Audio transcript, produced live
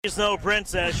She's no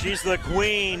princess, she's the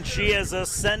queen. She has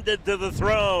ascended to the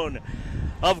throne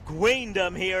of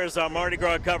queendom here as our Mardi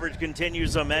Gras coverage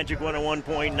continues on Magic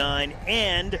 101.9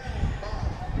 and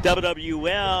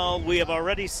WWL. We have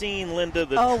already seen Linda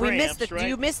the Tramps, we missed right?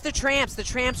 You missed the Tramps. The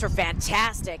Tramps are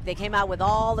fantastic. They came out with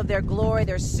all of their glory,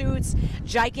 their suits,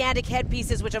 gigantic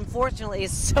headpieces, which unfortunately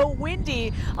is so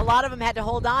windy, a lot of them had to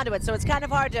hold on to it. So it's kind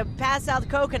of hard to pass out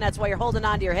coconuts while you're holding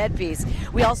on to your headpiece.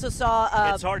 We also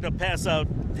saw... it's hard to pass out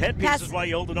headpieces while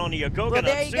you're holding on to your coconuts.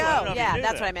 Well, there you go. Yeah,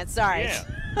 that's what I meant. Sorry. Yeah.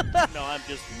 No, I'm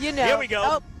just... You know. Here we go.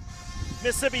 Oh.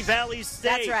 Mississippi Valley State.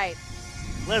 That's right.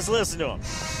 Let's listen to them.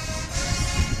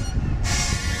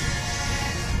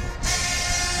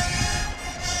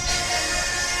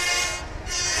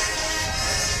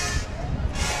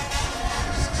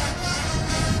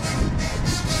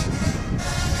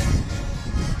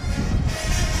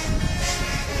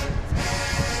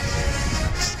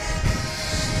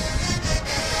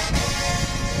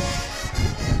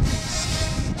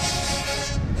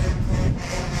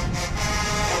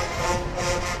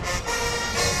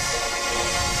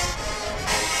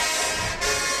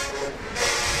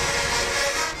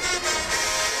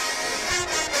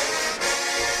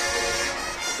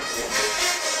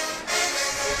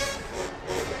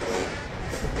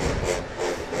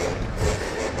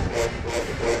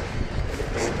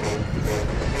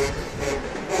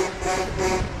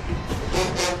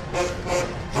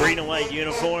 Green and white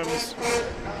uniforms,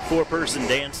 four-person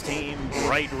dance team,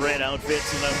 bright red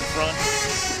outfits in the front.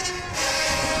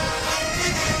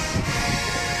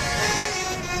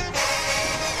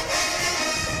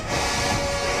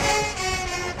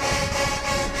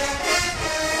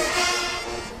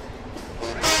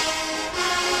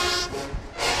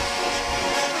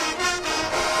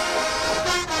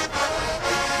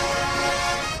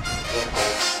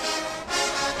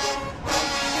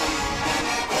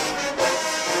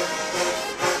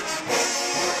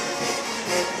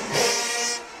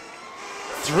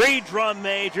 Three drum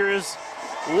majors.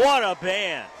 What a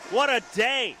band. What a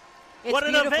day. What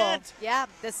an event. Yeah,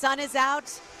 the sun is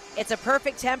out. It's a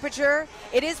perfect temperature.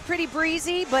 It is pretty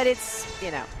breezy, but it's,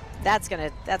 that's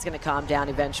gonna calm down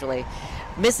eventually.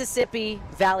 Mississippi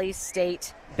Valley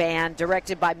State Band,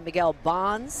 directed by Miguel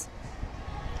Bonds.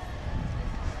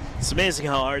 It's amazing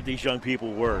how hard these young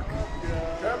people work.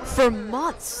 For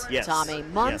months, yes. Tommy.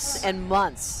 Months and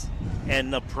months.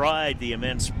 And the pride, the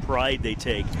immense pride they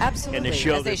take. Absolutely. And the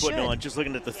show as they're they putting should. on. Just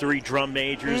looking at the three drum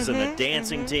majors and the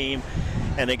dancing team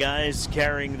and the guys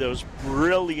carrying those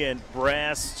brilliant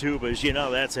brass tubas.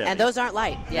 That's heavy. And those aren't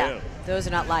light. Yeah, No. Those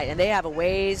are not light. And they have a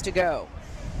ways to go.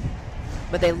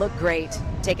 But they look great.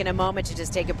 Taking a moment to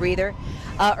just take a breather.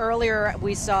 Earlier,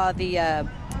 we saw the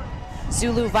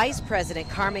Zulu Vice President,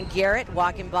 Carmen Garrett,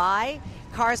 walking by.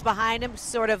 Cars behind him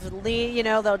sort of lean,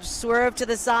 they'll just swerve to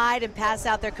the side and pass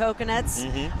out their coconuts.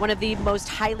 One of the most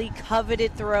highly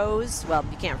coveted throws. Well,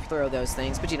 you can't throw those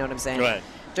things, but you know what I'm saying. Right.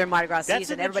 During Mardi Gras That's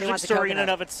season, an everybody wants a story coconut. in and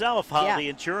of itself, how Yeah. the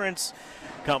insurance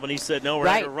company said, no, we're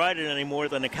not going to ride it anymore.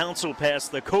 Then the council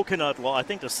passed the coconut law. I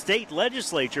think the state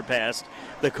legislature passed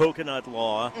the coconut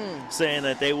law, saying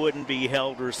that they wouldn't be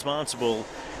held responsible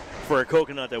for a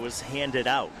coconut that was handed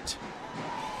out.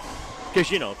 Because,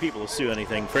 people will sue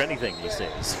anything for anything these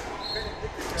days.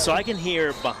 So I can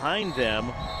hear behind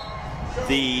them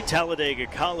the Talladega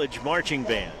College Marching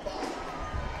Band.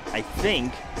 I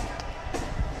think.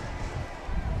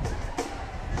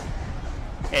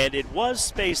 And it was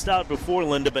spaced out before,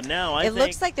 Linda, but now I think... It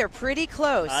looks like they're pretty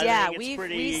close. We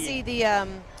we see the...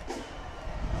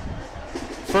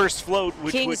 first float,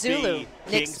 which King would Zulu, be Nick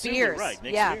King Spears. Zulu, right,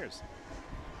 Nick Spears.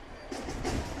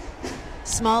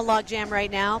 Small log jam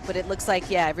right now, but it looks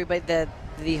like, everybody,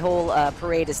 the whole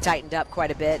parade is tightened up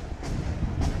quite a bit.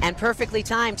 And perfectly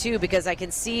timed, too, because I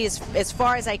can see, as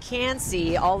far as I can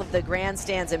see, all of the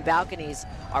grandstands and balconies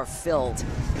are filled.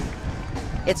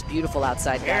 It's beautiful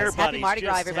outside, guys. Everybody's Happy Mardi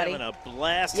Gras, just everybody. having a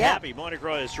blast. Yeah. Happy Mardi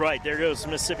Gras is right. There goes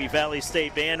Mississippi Valley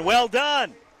State Band. Well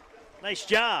done. Nice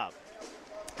job.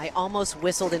 I almost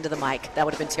whistled into the mic. That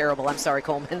would have been terrible. I'm sorry,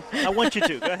 Coleman. I want you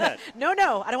to. Go ahead. No.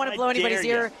 I don't want to blow anybody's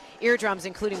dare eardrums,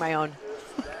 including my own.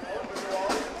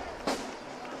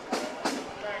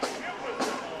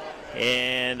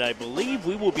 And I believe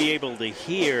we will be able to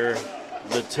hear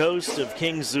the toast of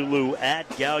King Zulu at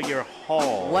Gallier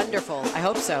Hall. Wonderful. I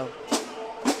hope so.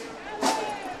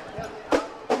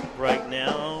 Right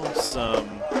now,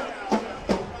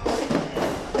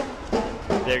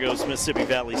 there goes Mississippi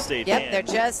Valley State Band. Yep,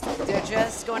 they're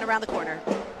just going around the corner.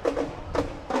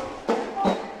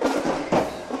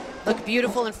 Look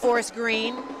beautiful in forest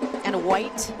green and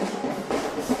white.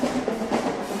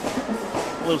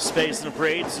 Yellow space in the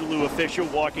parade, Zulu official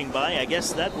walking by. I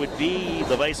guess that would be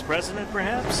the vice president,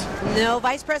 perhaps? No,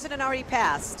 vice president already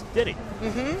passed. Did he?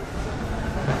 Mm-hmm.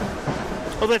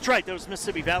 Oh, that's right. That was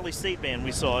Mississippi Valley State Band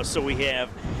we saw. So we have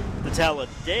the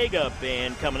Talladega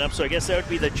Band coming up. So I guess that would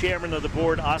be the chairman of the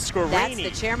board, Oscar Rainey.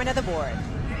 That's the chairman of the board.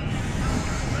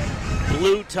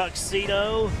 Blue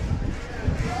tuxedo.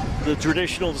 The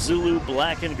traditional Zulu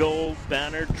black and gold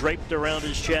banner draped around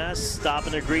his chest,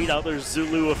 stopping to greet other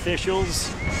Zulu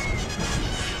officials.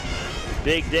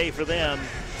 Big day for them.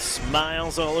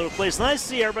 Smiles all over the place. Nice to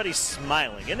see everybody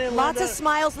smiling. Isn't it, lots Linda? of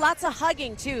smiles, lots of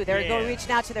hugging, too. They're going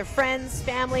reaching out to their friends,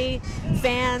 family,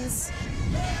 fans.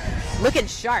 Looking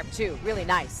sharp, too. Really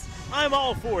nice. I'm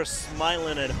all for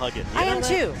smiling and hugging. I am,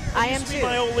 too. I am, too. too.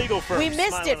 My old legal firm. We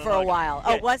missed it for a while.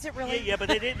 Yeah. Oh, was it really? Yeah, but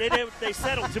they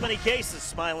settled too many cases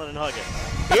smiling and hugging.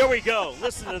 Here we go.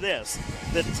 Listen to this.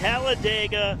 The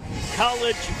Talladega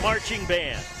College Marching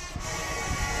Band.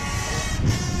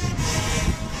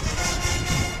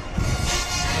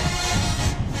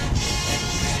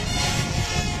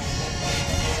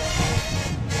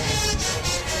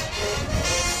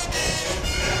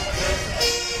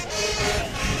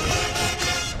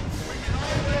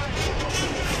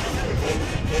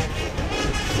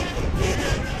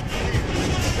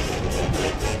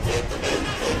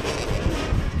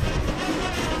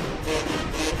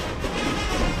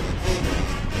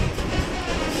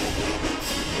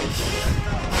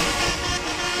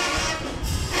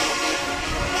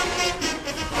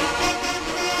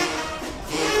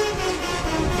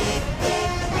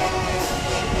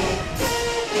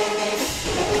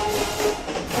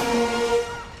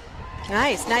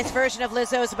 Nice version of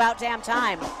Lizzo's About Damn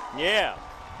Time. Yeah.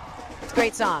 It's a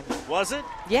great song. Was it?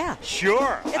 Yeah.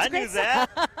 Sure. It's I knew that.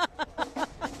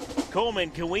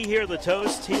 Coleman, can we hear the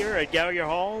toast here at Gallagher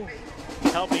Hall?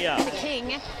 Help me out. The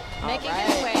king making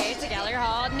his way to Gallagher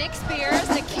Hall. Nick Spears,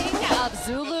 the king of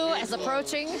Zulu, is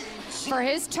approaching for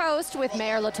his toast with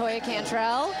Mayor LaToya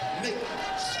Cantrell.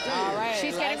 All right.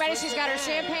 She's getting ready. She's got her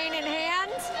champagne in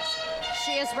hand.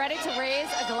 She is ready to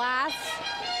raise a glass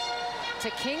to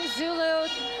King Zulu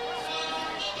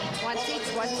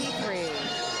 2023.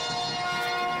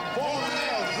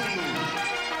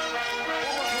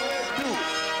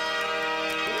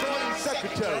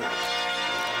 Secretary,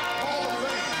 Hall of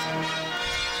Fame,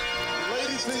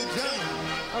 ladies and gentlemen,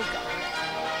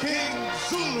 King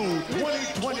Zulu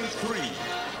 2023,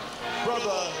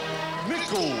 Brother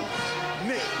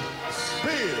Nick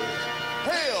Spears.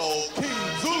 Hail King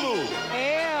Zulu!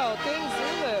 Hail King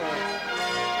Zulu!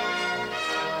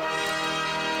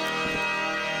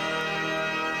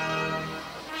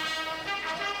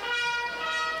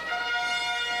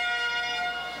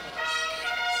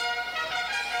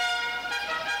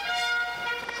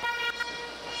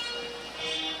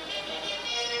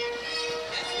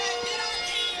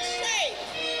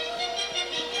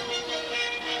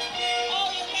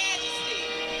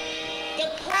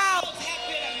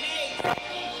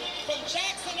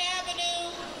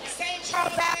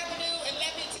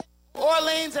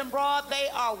 Orleans and Broad, they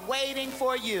are waiting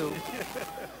for you.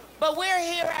 But we're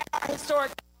here at our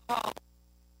historic hall.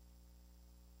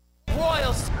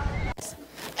 Royal stars,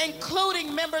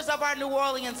 including members of our New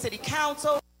Orleans City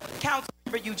Council,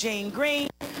 Councilmember Eugene Green,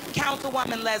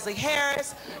 Councilwoman Leslie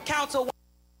Harris, Councilman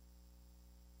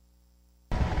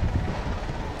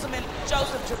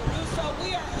Joseph Jeruso.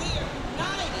 We are here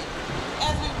united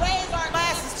as we raise our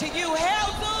glasses to you.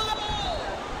 Hail Zulu!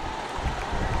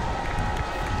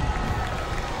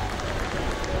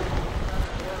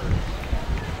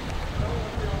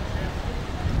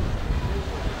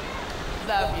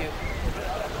 Love you.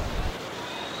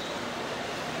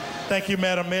 Thank you,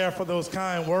 Madam Mayor, for those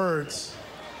kind words.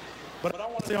 But I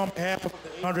want to say on behalf of the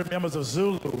 100 members of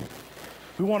Zulu,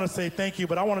 we want to say thank you,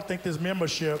 but I want to thank this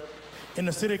membership in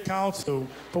the City Council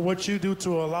for what you do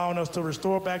to allowing us to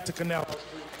restore back to Canal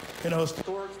Street in a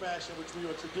historic fashion, which we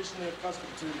are traditionally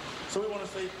accustomed to. So we want to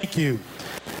say thank you.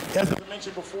 As I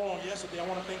mentioned before on yesterday, I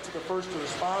want to thank to the first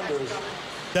responders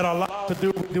that are allowed to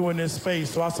do what we do in this space.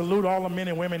 So I salute all the men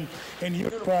and women in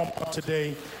uniform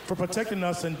today for protecting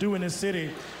us and doing this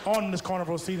city on this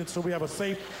carnival season so we have a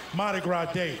safe Mardi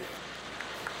Gras day.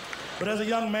 But as a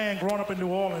young man growing up in New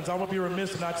Orleans, I would be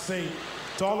remiss not to say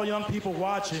to all the young people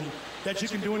watching that you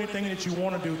can do anything that you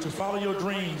want to do, to follow your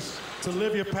dreams, to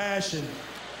live your passion,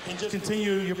 and just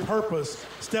continue your purpose,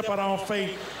 step out on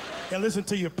faith, and listen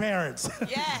to your parents.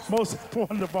 Yes. Most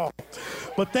important of all.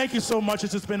 But thank you so much.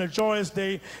 It's just been a joyous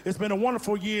day. It's been a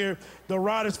wonderful year. The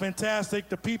ride is fantastic.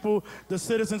 The people, the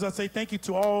citizens, I say thank you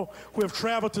to all who have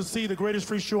traveled to see the greatest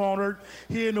free show on earth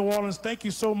here in New Orleans. Thank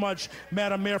you so much,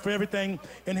 Madam Mayor, for everything.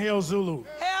 And hail Zulu.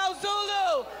 Hail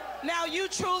Zulu! Now, you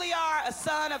truly are a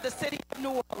son of the city of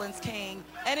New Orleans, King,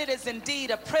 and it is indeed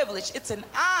a privilege. It's an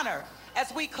honor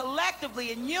as we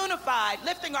collectively and unified,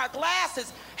 lifting our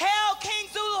glasses, hail King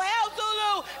Zulu, hail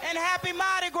Zulu, and happy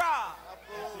Mardi Gras.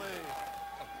 Absolutely.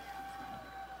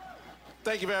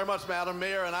 Thank you very much, Madam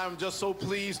Mayor, and I'm just so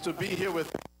pleased to be here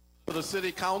with the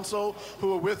City Council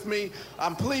who are with me.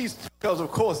 I'm pleased because,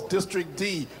 of course, District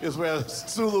D is where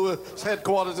Zulu's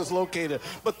headquarters is located.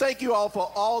 But thank you all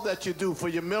for all that you do, for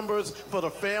your members, for the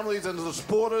families and the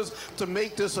supporters, to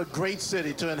make this a great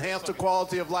city, to enhance the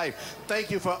quality of life. Thank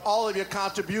you for all of your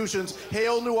contributions.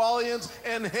 Hail New Orleans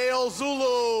and hail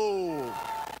Zulu!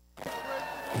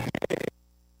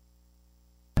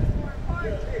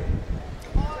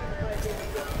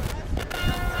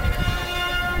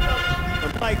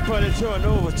 Mike probably turn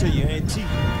over to you, Auntie.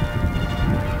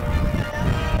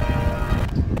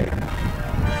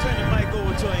 Turn the mic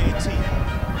over to Auntie.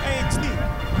 Auntie,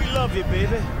 we love you,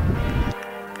 baby.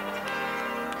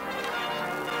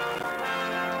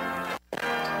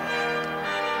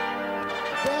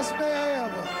 Best mayor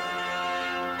ever.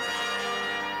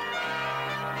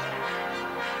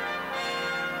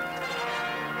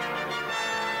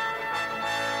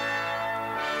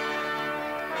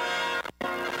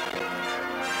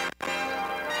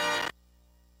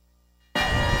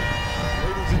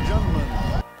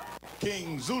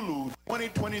 King Zulu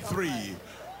 2023,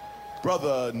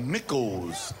 Brother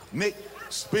Nichols, Nick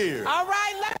Spears. All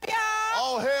right, love y'all.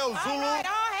 All hail Zulu. All right,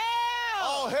 all hail.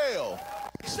 All hail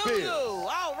Spears. Zulu,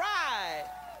 all right.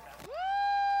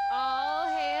 All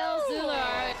hail Zulu.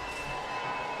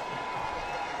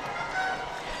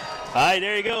 All right,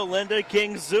 there you go, Linda.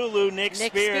 King Zulu, Nick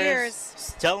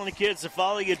Spears. Telling the kids to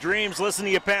follow your dreams, listen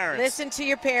to your parents. Listen to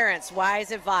your parents.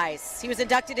 Wise advice. He was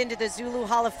inducted into the Zulu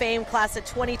Hall of Fame class of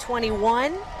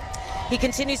 2021. He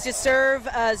continues to serve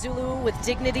Zulu with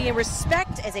dignity and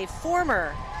respect as a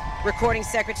former recording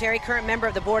secretary, current member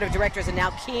of the board of directors, and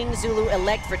now King Zulu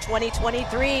elect for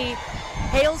 2023.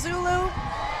 Hail Zulu.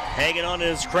 Hanging on to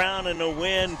his crown in the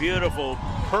wind. Beautiful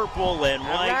purple and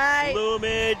white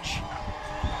plumage.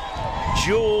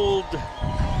 Jeweled.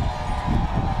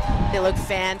 They look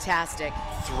fantastic.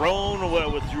 Thrown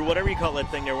with whatever you call that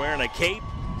thing they're wearing, a cape.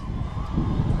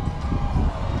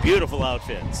 Beautiful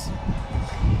outfits.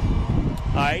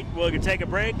 All right, we're going to take a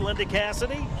break. Linda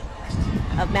Cassidy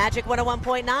of Magic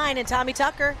 101.9 and Tommy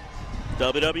Tucker.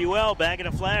 WWL back in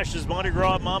a flash as Mardi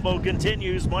Gras Mambo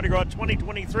continues. Mardi Gras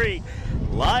 2023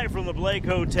 live from the Blake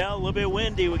Hotel. A little bit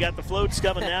windy. We got the floats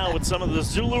coming now with some of the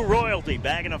Zulu royalty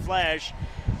back in a flash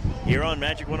here on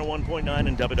Magic 101.9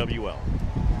 and WWL.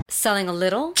 Selling a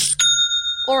little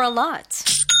or a lot?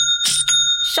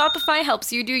 Shopify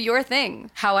helps you do your thing,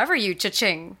 however you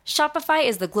cha-ching. Shopify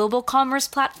is the global commerce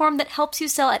platform that helps you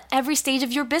sell at every stage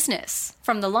of your business.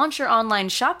 From the launch your online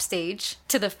shop stage,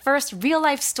 to the first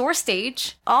real-life store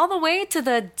stage, all the way to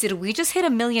the did we just hit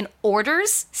 1 million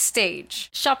orders stage.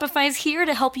 Shopify's here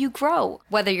to help you grow.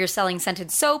 Whether you're selling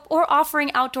scented soap or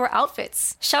offering outdoor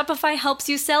outfits, Shopify helps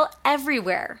you sell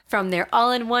everywhere. From their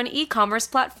all-in-one e-commerce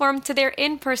platform to their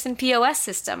in-person POS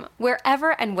system,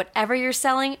 wherever and whatever you're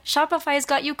selling, Shopify's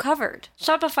got you covered.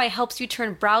 Shopify helps you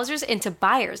turn browsers into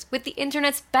buyers with the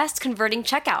internet's best converting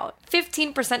checkout.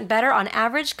 15% better on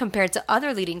average compared to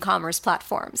other leading commerce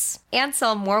platforms. And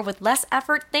sell more with less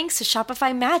effort thanks to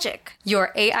Shopify Magic,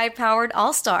 your AI-powered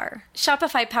all-star.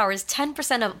 Shopify powers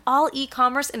 10% of all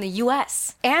e-commerce in the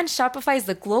US. And Shopify is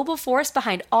the global force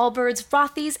behind Allbirds,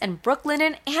 Rothy's, and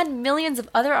Brooklinen, and millions of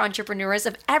other entrepreneurs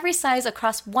of every size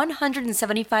across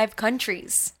 175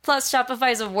 countries. Plus,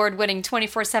 Shopify's award-winning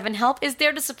 24/7 help is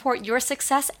there to support your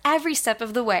success every step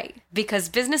of the way. Because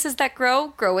businesses that grow,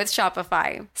 grow with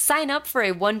Shopify. Sign up for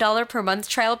a $1 per month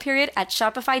trial period at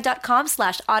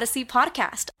shopify.com/Odyssey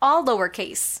Podcast, all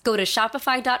lowercase. Go to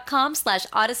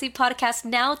shopify.com/Odyssey Podcast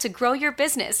now to grow your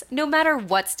business, no matter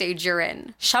what stage you're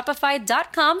in.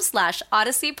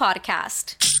 Shopify.com/Odyssey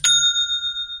Podcast.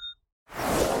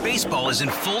 Baseball is in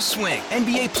full swing.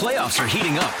 NBA playoffs are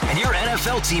heating up, and your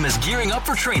NFL team is gearing up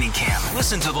for training camp.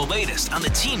 Listen to the latest on the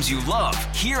teams you love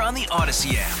here on the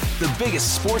Odyssey app. The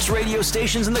biggest sports radio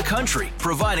stations in the country,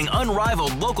 providing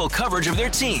unrivaled local coverage of their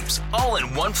teams, all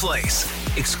in one place.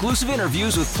 Exclusive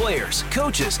interviews with players,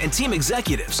 coaches, and team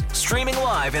executives, streaming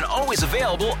live and always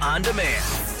available on demand.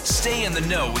 Stay in the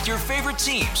know with your favorite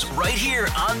teams right here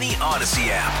on the Odyssey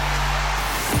app.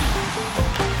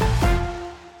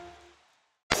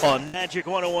 On Magic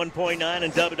 101.9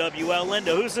 and WWL.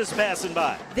 Linda, who's this passing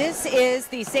by? This is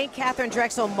the St. Catherine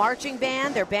Drexel Marching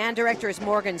Band. Their band director is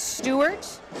Morgan Stewart.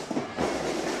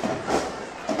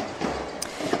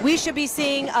 We should be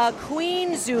seeing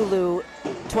Queen Zulu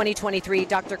 2023.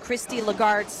 Dr. Christy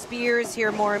Lagarde Spears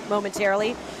here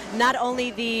momentarily. Not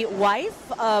only the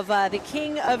wife of the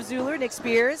King of Zulu, Nick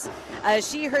Spears,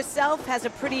 she herself has a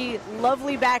pretty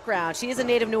lovely background. She is a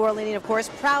native New Orleanian, of course,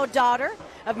 proud daughter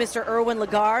of Mr. Irwin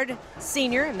Lagarde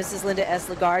Sr. and Mrs. Linda S.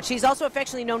 Lagarde. She's also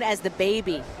affectionately known as the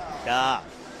baby. Ah.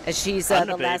 As she's the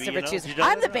last baby, of her you know? children.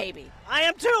 I'm the baby. I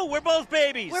am too. We're both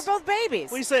babies. We're both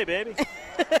babies. What do you say, baby?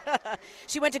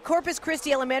 She went to Corpus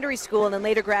Christi Elementary School and then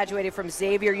later graduated from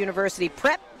Xavier University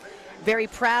Prep. Very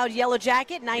proud Yellow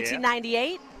Jacket,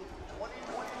 1998. Yeah.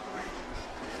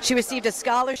 She received a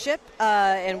scholarship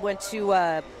and went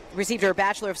to received her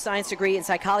Bachelor of Science degree in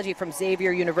psychology from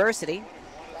Xavier University.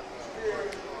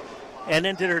 And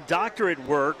then did her doctorate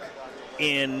work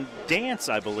in dance,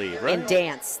 I believe, right? In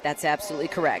dance, that's absolutely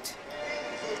correct.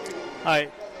 All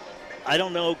right. I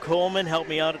don't know, Coleman, help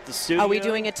me out at the studio. Are we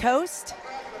doing a toast?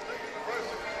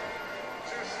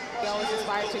 She always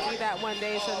aspired to be that one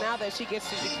day, so now that she gets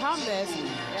to become this,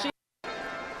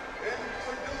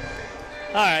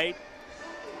 All right.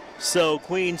 So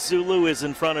Queen Zulu is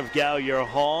in front of Gallier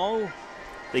Hall.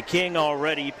 The king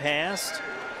already passed.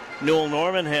 Newell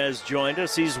Norman has joined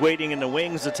us. He's waiting in the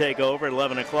wings to take over at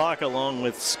 11 o'clock along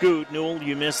with Scoot. Newell,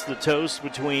 you missed the toast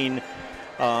between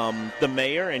the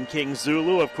mayor and King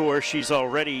Zulu. Of course, she's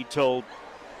already told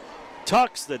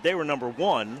Tux that they were number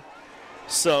one.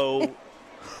 So,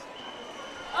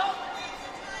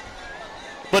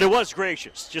 but it was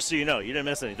gracious, just so you know. You didn't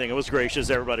miss anything. It was gracious.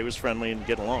 Everybody was friendly and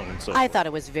getting along. And so I thought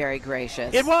it was very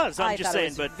gracious. It was. I I'm just thought saying, it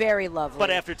was but very lovely.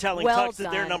 But after telling Tux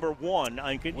that they're number one,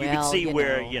 you could see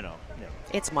where, you know.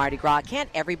 It's Mardi Gras. Can't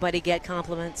everybody get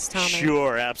compliments, Tommy?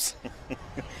 Sure, absolutely.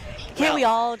 Can't we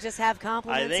all just have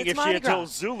compliments? I think it's if she had Mardi told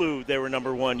Zulu they were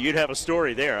number one, you'd have a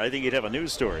story there. I think you'd have a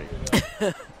news story.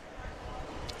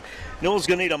 Newell's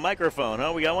going to need a microphone,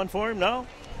 huh? We got one for him? No?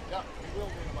 Yeah, we will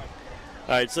need a microphone.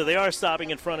 All right, so they are stopping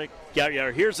in front of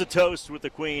Gallier. Here's a toast with the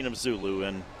Queen of Zulu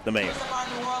and the mayor. Members of our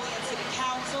New Orleans City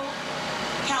Council,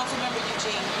 Councilmember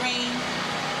Eugene Green,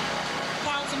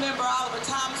 Councilmember Oliver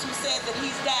Thomas, who says that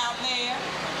he's down there,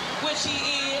 which he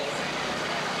is,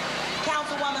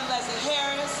 Councilwoman Leslie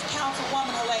Harris,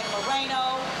 Councilwoman Helene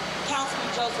Moreno,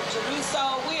 Councilman Joseph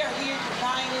Jeruso. We are here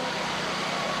united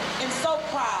and so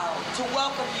proud to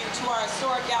welcome you to our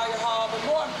historic Gallier Hall, but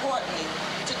more importantly,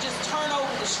 to just turn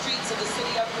over the streets of the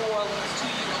city of New Orleans to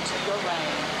you and to your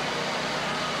reign.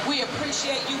 We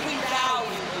appreciate you, we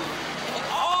value you, and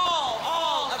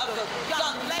all of the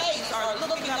young ladies are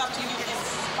looking up to you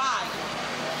inspired.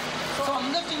 So I'm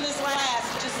lifting this glass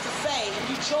just to say, and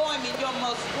you join me in your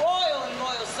most royal and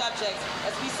loyal subjects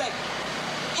as we say,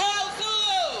 Hail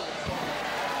Zulu!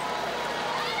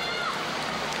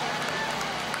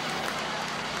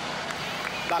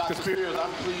 Dr. Spears,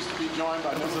 I'm pleased to be joined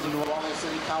by members of the New Orleans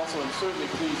City Council and certainly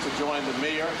pleased to join the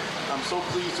mayor. I'm so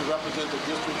pleased to represent the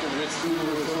district in which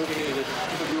Zulu is located.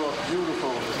 You are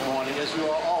beautiful this morning, as you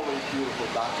are always beautiful,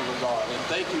 Dr. Lagarde. And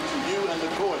thank you to you and the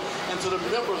court and to the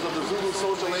members of the Zulu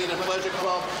Social Aid and Pleasure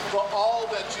Club for all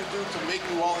that you do to make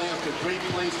New Orleans the great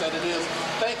place that it is.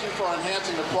 Thank you for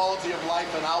enhancing the quality of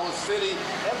life in our city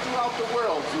and throughout the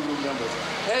world, Zulu members.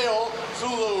 Hail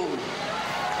Zulu!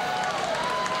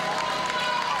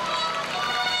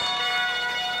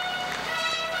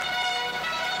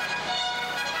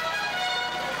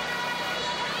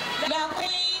 Now,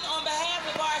 Queen, on behalf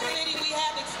of our city, we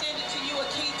have extended to you a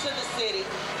key to the city.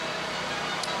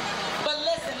 But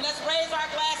listen, let's raise our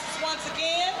glasses once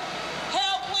again.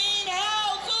 Hail Queen,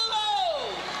 hail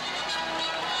Zulu!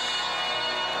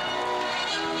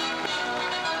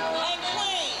 And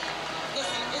Queen,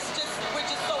 listen, we're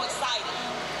just so excited.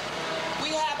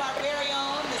 We have our very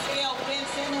own Miss Gail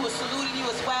Benson, who is saluting you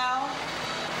as well.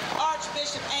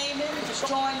 Archbishop Amon, who's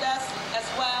joined us as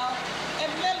well.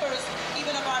 And members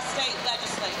even of our state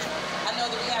legislature. I know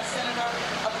that we have Senator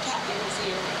McCarthy who's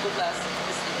here with us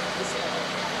this morning.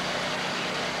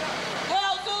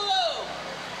 Hail Zulu!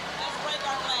 Let's break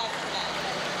our glasses now.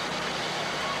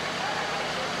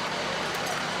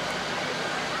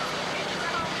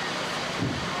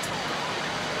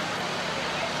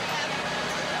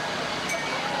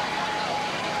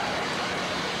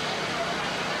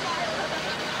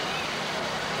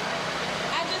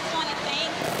 I just want to thank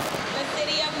the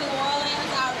city of New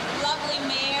Orleans, our lovely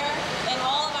mayor, and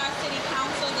all of our city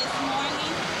council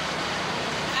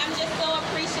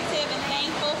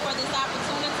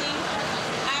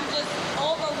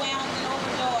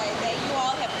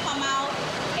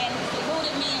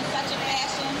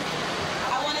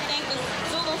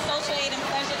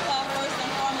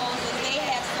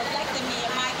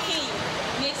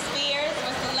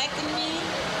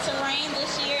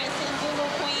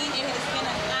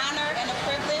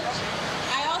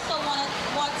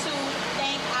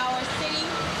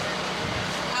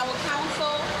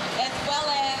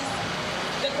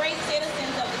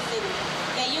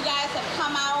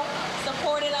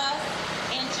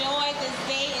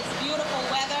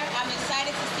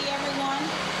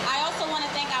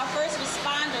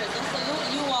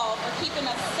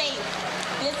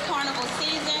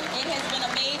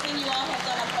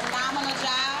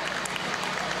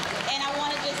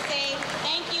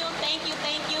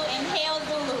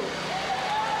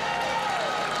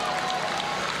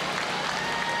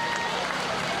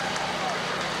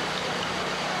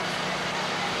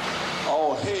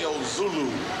hail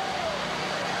Zulu.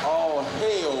 All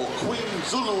hail Queen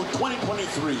Zulu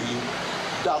 2023,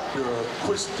 Dr.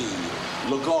 Christy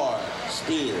Lagarde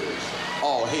Spears.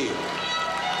 All hail.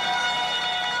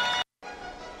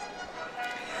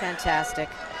 Fantastic.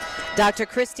 Dr.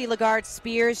 Christy Lagarde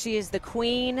Spears, she is the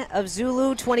Queen of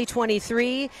Zulu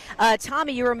 2023.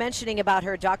 Tommy, you were mentioning about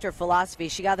her doctor of philosophy.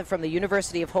 She got them from the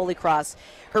University of Holy Cross.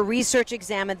 Her research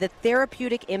examined the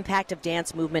therapeutic impact of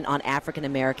dance movement on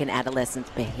African-American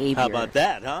adolescent behavior. How about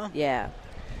that, huh? Yeah.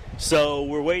 So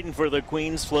we're waiting for the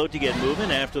Queen's float to get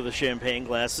moving after the champagne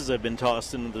glasses have been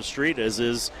tossed into the street, as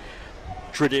is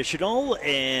traditional.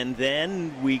 And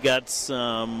then we got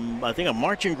some, I think, a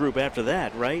marching group after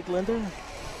that, right, Linda?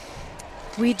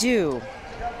 We do.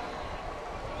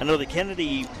 I know the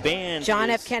Kennedy Band. John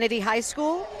F. Kennedy High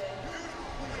School.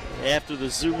 After the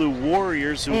Zulu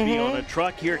Warriors, who will be on a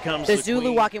truck. Here comes the Zulu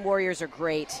Queen. Walking Warriors are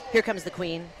great. Here comes the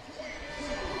Queen.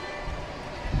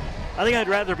 I think I'd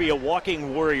rather be a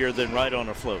walking warrior than ride on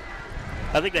a float.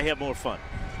 I think they have more fun.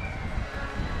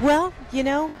 Well, you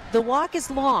know, the walk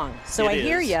is long, so I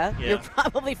hear you. Yeah. You'll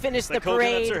probably finish the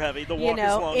parade. The coconuts are heavy. The walk is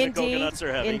long. Indeed, the coconuts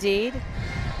are heavy. Indeed.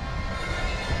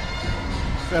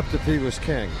 Except if he was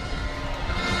king.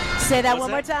 Say that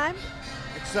one more time.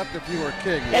 Except if you were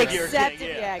king. Except,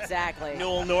 yeah, exactly.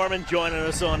 Noel Norman joining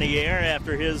us on the air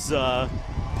after his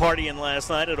partying last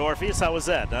night at Orpheus. How was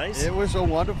that? Nice? It was a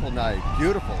wonderful night.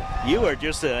 Beautiful. You are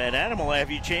just an animal. Have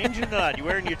you changed or not? You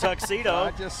wearing your tuxedo?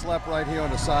 I just slept right here on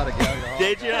the side of Gallery Hall.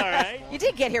 Did you? All right. You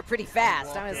did get here pretty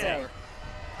fast, I would say.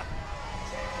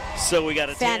 So we got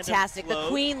a fantastic. The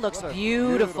Queen looks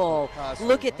beautiful.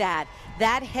 Look at that.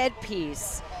 That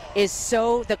headpiece is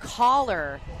so, the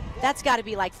collar, that's got to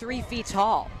be like 3 feet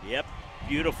tall. Yep.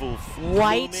 Beautiful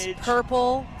white, plumage.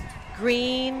 purple,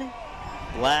 green,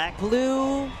 black,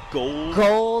 blue,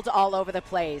 gold all over the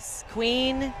place.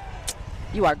 Queen,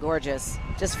 you are gorgeous.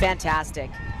 Just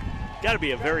fantastic. Got to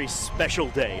be a very special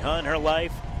day, huh, in her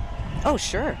life? Oh,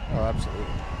 sure. Oh, absolutely.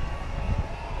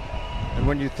 And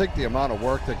when you think the amount of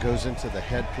work that goes into the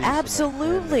headpiece.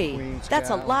 Absolutely. And the Queen's That's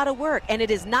gown. a lot of work, and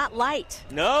it is not light.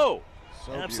 No,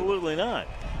 So absolutely not.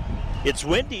 It's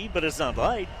windy, but it's not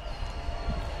light.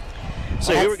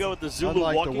 So Well, here we go with the Zulu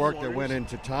Unlike walking the work warriors. that went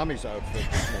into Tommy's outfit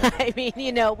this morning. I mean,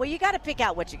 you know, well, you got to pick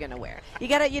out what you're going to wear. You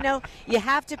got to, you know, you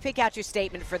have to pick out your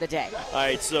statement for the day. All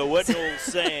right, so what Noel's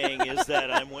saying is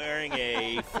that I'm wearing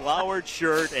a flowered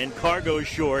shirt and cargo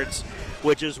shorts,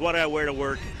 which is what I wear to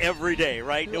work every day,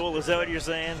 right, Noel? Is that what you're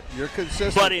saying? You're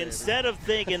consistent. But David. instead of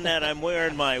thinking that I'm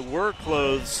wearing my work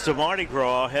clothes to Mardi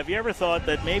Gras, have you ever thought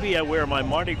that maybe I wear my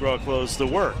Mardi Gras clothes to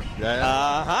work? Yeah.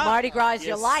 Uh-huh. Mardi Gras is You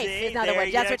your life, see? in other There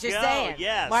words. That's you what you're go. saying.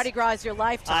 Yes. Mardi Gras is your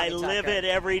life, Tommy I live Tucker. it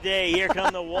every day. Here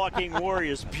come the walking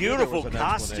warriors. Beautiful There was an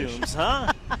costumes,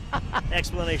 huh?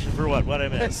 Explanation for what? What I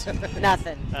miss?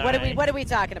 Nothing. All What right. are we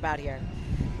talking about here?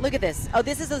 Look at this. Oh,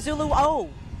 this is a Zulu. Oh.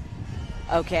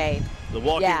 Okay. The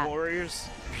walking Yeah. warriors.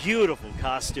 Beautiful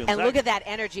costumes. And look at that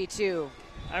energy, too.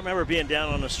 I remember being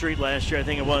down on the street last year, I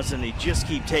think it was, and they just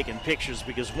keep taking pictures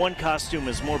because one costume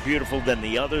is more beautiful than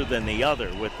the other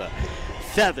with the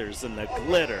feathers and the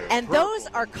glitter. And purple those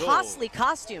are and gold. costly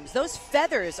costumes. Those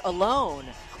feathers alone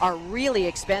are really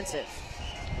expensive.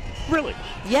 Really?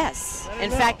 Yes. I didn't In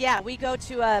know. fact, yeah, we go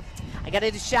to I got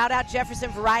to shout out Jefferson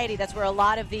Variety. That's where a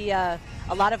lot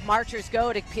of marchers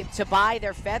go to buy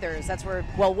their feathers. That's where,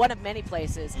 well, one of many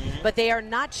places. But they are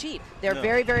not cheap. They're No.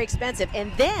 very, very expensive.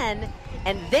 And then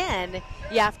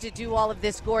you have to do all of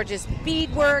this gorgeous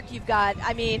beadwork. You've got,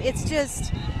 I mean, it's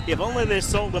just If only they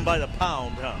sold them by the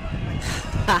pound,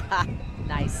 huh?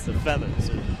 nice. The feathers.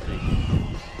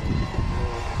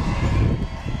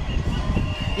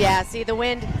 Yeah, see, the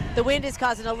wind is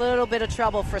causing a little bit of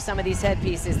trouble for some of these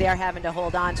headpieces. They are having to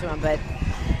hold on to them, but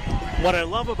What I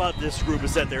love about this group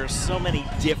is that there are so many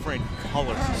different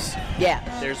colors. yeah.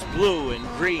 There's blue and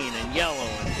green and yellow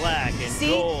and black and See?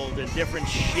 gold and different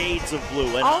shades of blue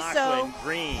and Also- aqua and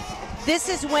green. This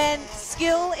is when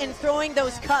skill in throwing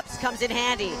those cups comes in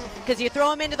handy, because you throw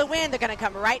them into the wind, they're going to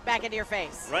come right back into your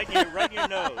face. Right in your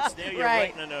nose. There you're right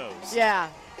Right. in the nose. Yeah.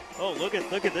 Oh, look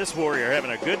at this warrior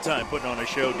having a good time putting on a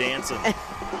show dancing.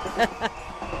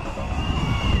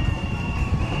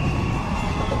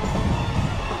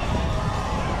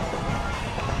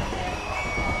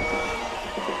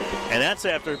 And that's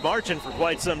after marching for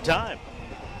quite some time.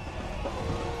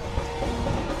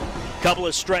 Couple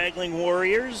of straggling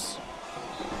warriors.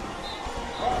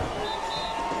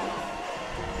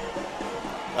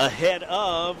 Ahead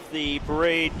of the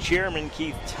parade chairman,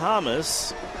 Keith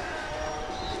Thomas.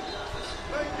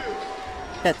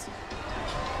 That's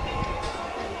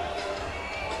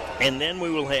And then we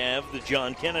will have the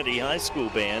John Kennedy High School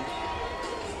Band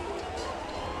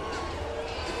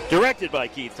Directed by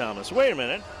Keith Thomas. Wait a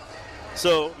minute.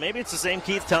 So maybe it's the same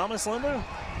Keith Thomas, Linda?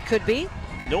 Could be.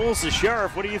 Noel's the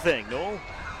sheriff. What do you think, Noel?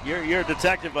 You're a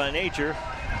detective by nature.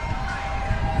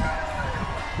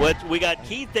 We got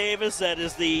Keith Davis, that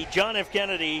is the John F.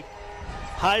 Kennedy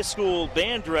High School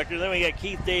band director. Then we got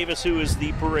Keith Davis, who is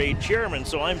the parade chairman.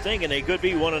 So I'm thinking they could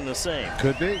be one and the same.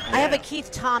 Could be. I have a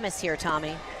Keith Thomas here,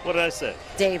 Tommy. What did I say?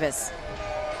 Davis.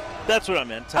 That's what I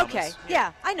meant, Thomas. Okay.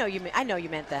 Yeah, I know you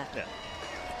meant that. Yeah.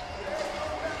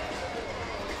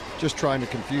 Just trying to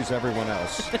confuse everyone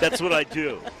else. That's what I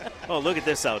do. Oh, look at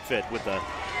this outfit with the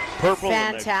purple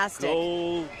Fantastic. and the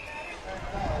gold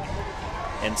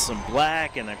and some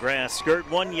black and a grass skirt.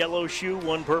 One yellow shoe,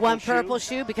 one purple shoe. One purple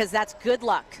shoe, because that's good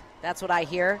luck. That's what I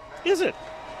hear. Is it?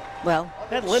 Well,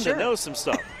 that Linda sure. knows some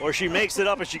stuff. Or she makes it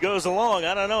up as she goes along.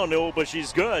 I don't know, Noel, but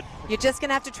she's good. You're just going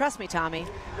to have to trust me, Tommy.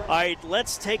 All right,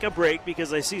 let's take a break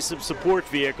because I see some support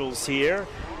vehicles here.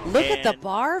 Look at the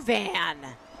bar van.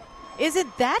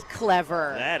 Isn't that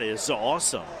clever? That is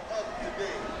awesome.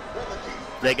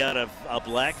 They got a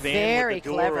black van Very with the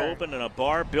door clever. open and a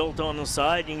bar built on the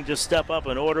side. You can just step up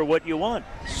and order what you want.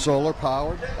 Solar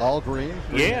powered, all green.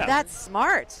 Yeah. That's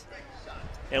smart.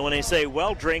 And when they say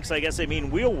well drinks, I guess they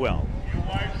mean wheel well.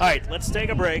 All right, let's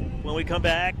take a break. When we come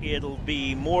back, it'll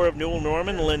be more of Newell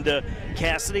Norman, Linda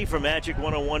Cassidy from Magic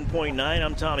 101.9.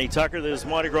 I'm Tommy Tucker. This is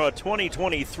Mardi Gras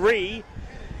 2023.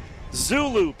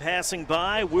 Zulu passing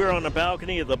by. We're on the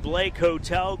balcony of the Blake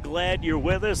Hotel. Glad you're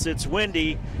with us. It's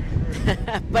windy.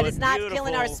 but it's not beautiful.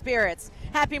 killing our spirits.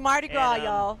 Happy Mardi Gras,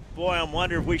 y'all. Boy, I'm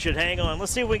wondering if we should hang on.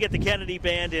 Let's see if we get the Kennedy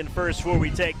Band in first before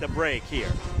we take the break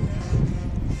here.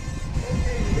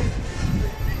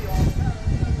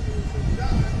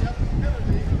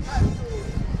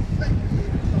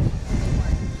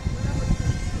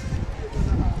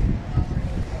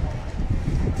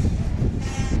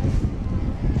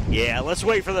 Yeah, let's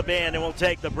wait for the band and we'll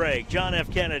take the break. John F.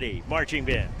 Kennedy, Marching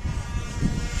Band.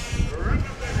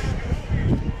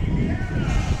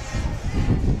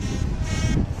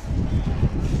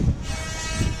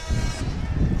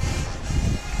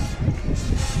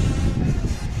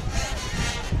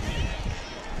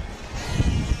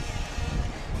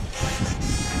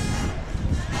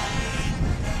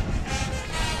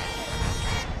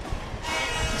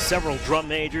 Several drum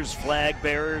majors, flag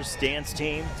bearers, dance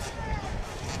team.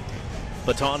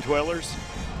 Baton twirlers.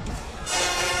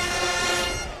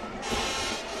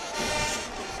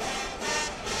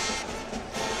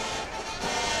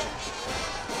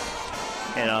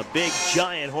 And a big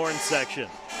giant horn section.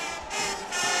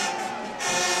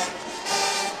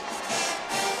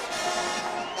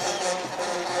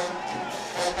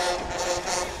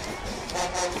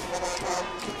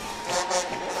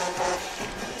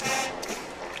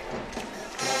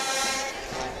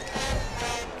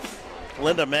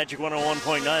 Linda, Magic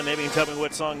 101.9. Maybe you can tell me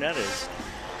what song that is.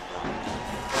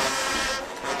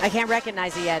 I can't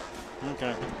recognize it yet.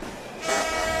 Okay.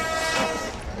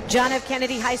 John F.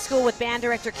 Kennedy High School with band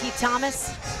director Keith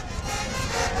Thomas.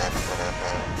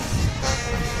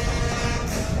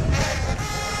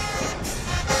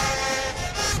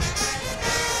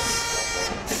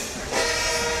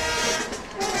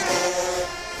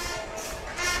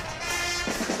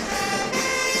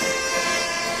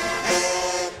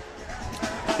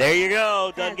 There you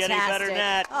go. Doesn't get any better than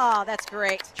that. Oh, that's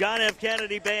great. John F.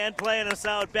 Kennedy Band playing us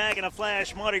out back in a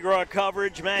flash. Mardi Gras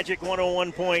coverage. Magic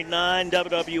 101.9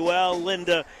 WWL.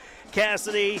 Linda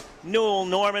Cassidy, Newell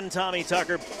Norman, Tommy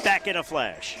Tucker back in a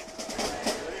flash.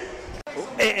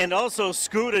 And also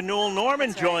Scoot and Newell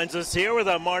Norman joins us here with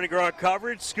our Mardi Gras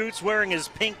coverage. Scoot's wearing his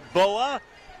pink boa.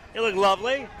 You look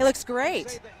lovely. He looks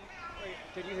great.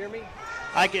 Did you hear me?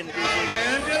 I can.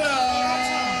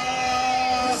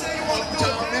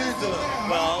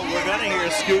 Well, we're going to hear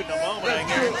Scoot in a moment, I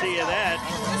guarantee you that.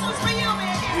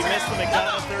 We missed the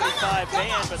McDonald's 35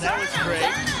 band, but that was great.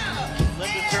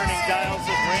 Linda turning dials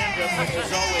at random, which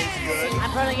is always good.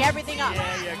 I'm turning everything up.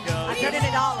 There you go. I'm turning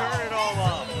it all up. Turn it all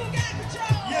up.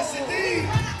 Yes,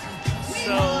 indeed.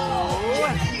 So,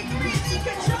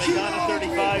 McDonald's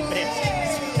 35 band.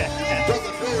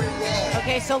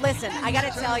 Okay, so listen, I got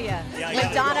to tell you,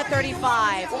 Madonna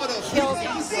 35 killed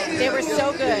it. They were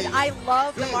so good. I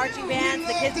love the marching bands.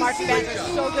 The kids' marching bands are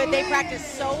so good. They practice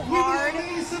so hard.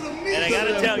 And I got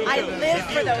to tell you, I live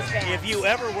for those bands. If you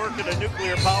ever work at a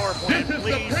nuclear power plant,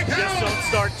 please just don't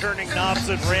start turning knobs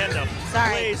at random.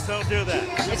 Sorry. Please don't do that.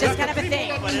 It's just kind of a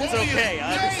thing. But it's okay.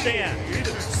 I understand.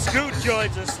 Scoot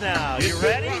joins us now. You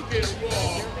ready?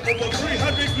 Over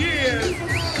 300 years,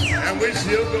 and we're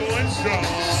still going strong.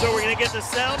 So we're going to get the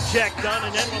sound check done,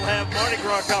 and then we'll have Mardi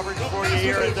Gras coverage for you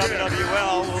here at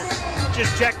WWL. We'll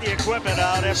just check the equipment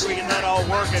out. After we get that all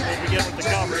working, we'll begin with the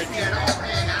coverage.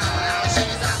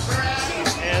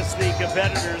 As the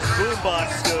competitor's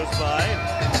boombox goes by.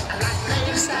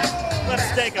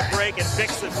 Let's take a break and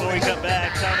fix it before we come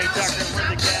back. Tommy Tucker and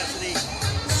Linda Cassidy.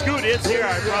 Scoot is here.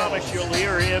 I promise you'll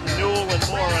hear him, Newell, and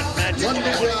more on Magic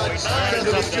 101.9 and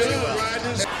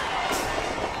WWL.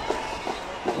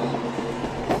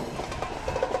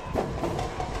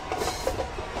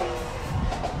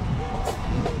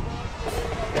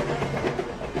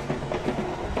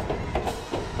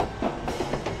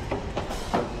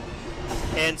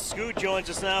 And Scoot joins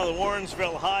us now. The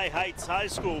Warrensville High Heights High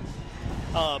School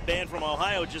band from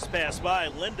Ohio just passed by.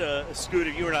 Linda, Scoot,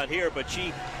 you were not here, but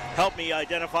she helped me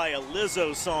identify a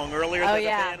Lizzo song earlier that the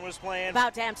band was playing.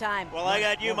 About damn time. Well, I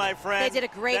got you, my friend. They did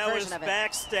a great version of it. That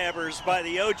was Backstabbers by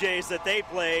the OJs that they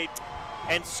played.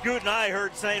 And Scoot and I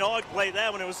heard St. Aug play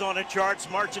that when it was on the charts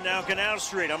marching down Canal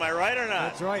Street. Am I right or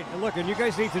not? That's right. And look, and you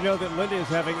guys need to know that Linda is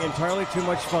having entirely too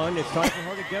much fun. It's time for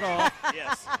her to get off.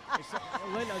 Yes.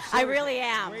 Linda, I really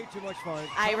am. Way too much fun.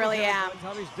 I really am.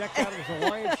 Tommy's decked out in his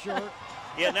Hawaiian shirt.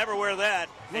 Yeah, never wear that.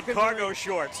 And cargo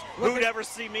shorts. Who'd ever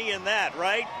see me in that,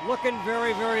 right? Looking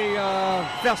very, very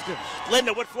festive.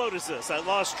 Linda, what float is this? I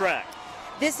lost track.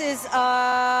 This is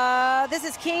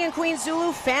King and Queen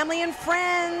Zulu, Family and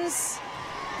Friends.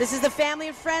 This is the Family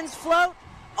and Friends float.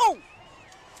 Oh!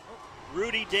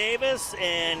 Rudy Davis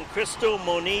and Crystal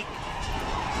Monique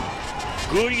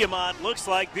Guillemot. Looks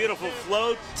like beautiful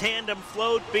float, tandem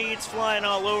float, beads flying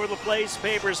all over the place,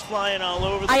 papers flying all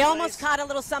over the place. I almost caught a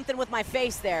little something with my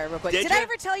face there real quick. Did I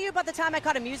ever tell you about the time I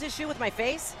caught a music shoe with my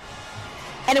face?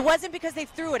 And it wasn't because they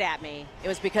threw it at me. It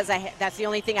was because that's the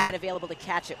only thing I had available to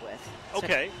catch it with.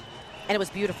 Okay. And it was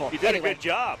beautiful. You did a good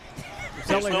job.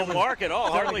 There's no mark at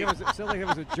all. Hardly. It sounded like there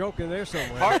was a joke in there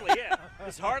somewhere. Hardly, yeah.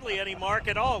 There's hardly any mark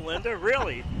at all, Linda.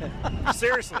 Really.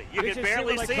 Seriously. You can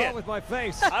barely see it. With my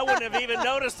face. I wouldn't have even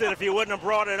noticed it if you wouldn't have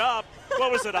brought it up. What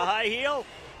was it, a high heel?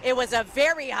 It was a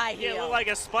very high heel. Yeah, it looked like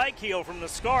a spike heel from the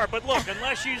scar. But look,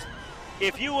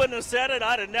 if you wouldn't have said it,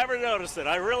 I'd have never noticed it.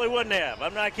 I really wouldn't have.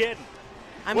 I'm not kidding.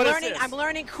 I'm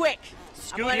learning quick.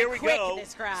 Scoot, here we go.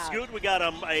 Scoot, we got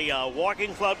a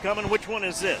walking club coming. Which one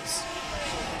is this?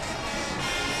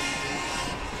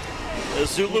 The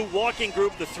Zulu Walking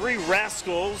Group, the Three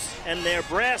Rascals, and their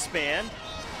brass band.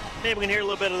 Maybe we can hear a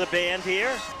little bit of the band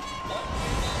here.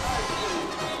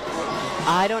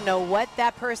 I don't know what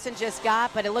that person just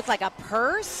got, but it looked like a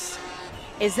purse.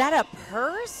 Is that a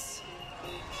purse?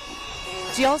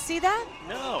 Do y'all see that?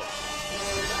 No.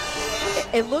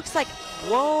 It looks like,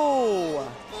 whoa.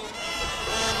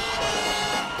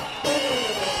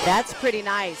 That's pretty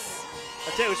nice.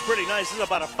 I'll tell you, it's pretty nice. This is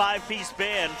about a 5-piece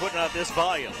band putting out this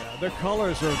volume. Yeah, their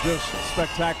colors are just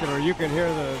spectacular. You can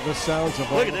hear the sounds of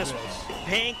all Look at this.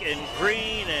 Pink and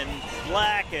green and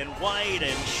black and white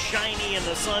and shiny in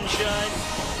the sunshine.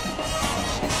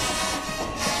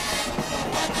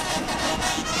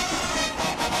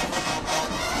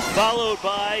 Followed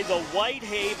by the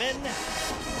Whitehaven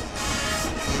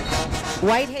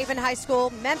High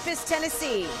School, Memphis,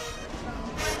 Tennessee.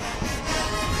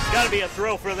 Got to be a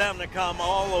thrill for them to come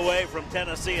all the way from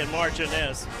Tennessee and march in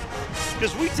this.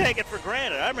 Because we take it for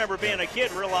granted. I remember being a kid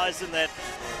realizing that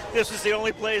this was the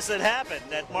only place that happened,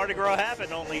 that Mardi Gras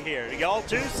happened only here. Y'all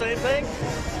too, same thing?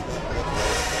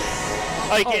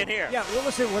 Oh, you can't hear. Yeah, well,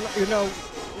 listen,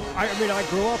 I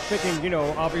grew up thinking,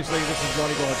 obviously this is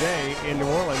Mardi Gras Day in New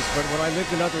Orleans, but when I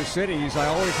lived in other cities, I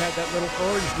always had that little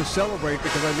urge to celebrate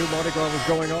because I knew Mardi Gras was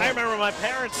going on. I remember my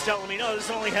parents telling me, no,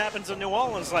 this only happens in New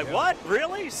Orleans. Like, what?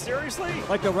 Really? Seriously?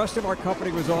 Like the rest of our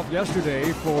company was off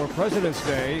yesterday for President's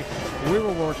Day. We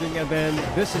were working, and then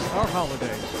this is our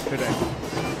holiday today.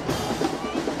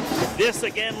 This,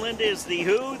 again, Linda, is the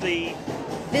who?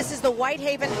 This is the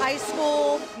Whitehaven High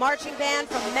School marching band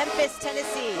from Memphis,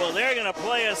 Tennessee. Well, they're going to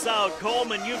play us out.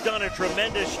 Coleman, you've done a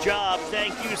tremendous job.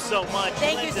 Thank you so much.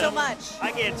 Thank you so much.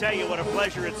 I can't tell you what a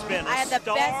pleasure it's been. I had the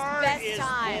best is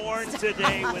time. Born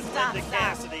today with Linda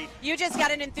Cassidy. You just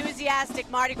got an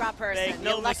enthusiastic Mardi Gras person. Make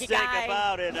no lucky mistake guy.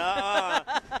 about it.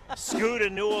 Scoot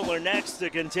and Newell are next to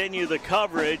continue the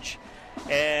coverage.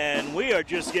 And we are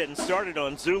just getting started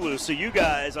on Zulu. So you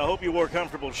guys, I hope you wore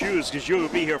comfortable shoes because you'll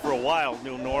be here for a while,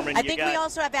 New Norman. I think we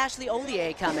also have Ashley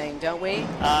Ollier coming, don't we?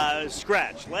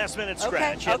 Scratch. Last minute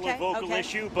scratch. She had a little vocal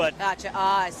issue, but gotcha.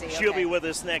 I see. She'll be with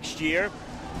us next year.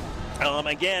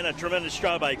 Again, a tremendous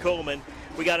job by Coleman.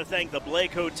 We got to thank the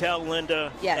Blake Hotel,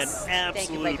 Linda. Yes. An absolute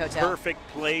Thank you, Blake Hotel. perfect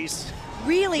place.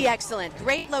 Really excellent.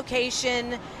 Great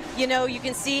location. You know, you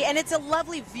can see, and it's a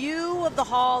lovely view of the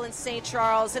hall in St.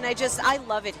 Charles, and I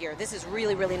love it here. This is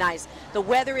really, really nice. The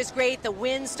weather is great. The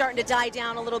wind's starting to die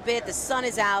down a little bit. The sun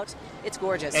is out. It's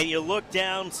gorgeous. And you look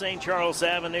down St. Charles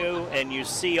Avenue, and you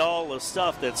see all the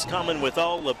stuff that's coming with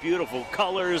all the beautiful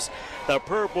colors, the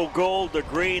purple, gold, the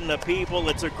green, the people.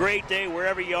 It's a great day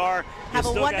wherever you are. Have you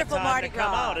a still wonderful got time Mardi to Gras.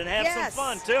 come out and have some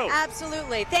fun, too.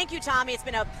 Absolutely. Thank you, Tommy. It's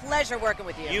been a pleasure working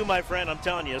with you. You, my friend, I'm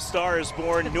telling you, a star is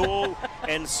born. Newell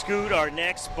and Scoot are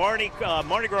next. Mardi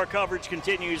Gras coverage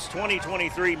continues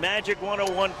 2023. Magic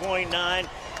 101.9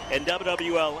 and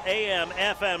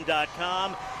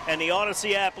WWLAMFM.com and the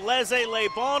Odyssey app. Laissez les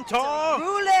bon temps.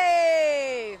 Roulez!